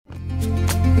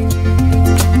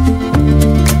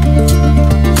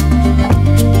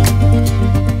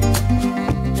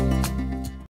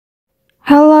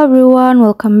everyone,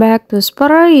 welcome back to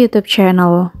Spotter YouTube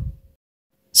channel.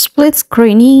 Split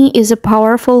screening is a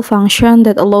powerful function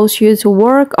that allows you to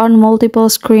work on multiple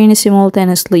screens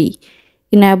simultaneously,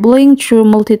 enabling true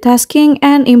multitasking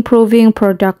and improving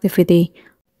productivity.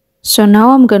 So now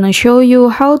I'm gonna show you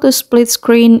how to split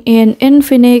screen in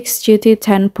Infinix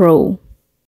GT10 Pro.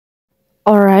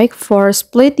 Alright, for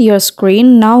split your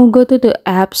screen, now go to the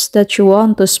apps that you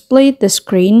want to split the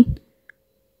screen,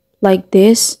 like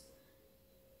this.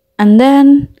 And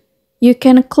then you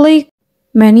can click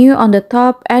menu on the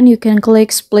top and you can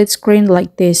click split screen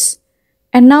like this.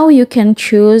 And now you can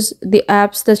choose the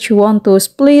apps that you want to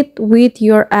split with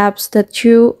your apps that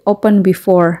you opened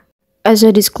before. As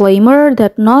a disclaimer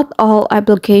that not all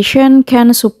applications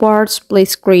can support split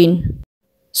screen.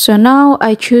 So now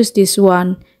I choose this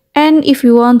one. And if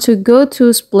you want to go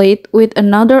to split with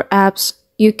another apps,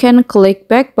 you can click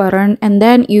back button and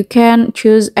then you can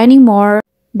choose any more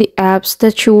the apps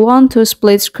that you want to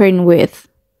split screen with.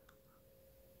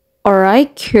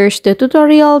 Alright, here's the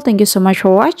tutorial. Thank you so much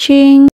for watching.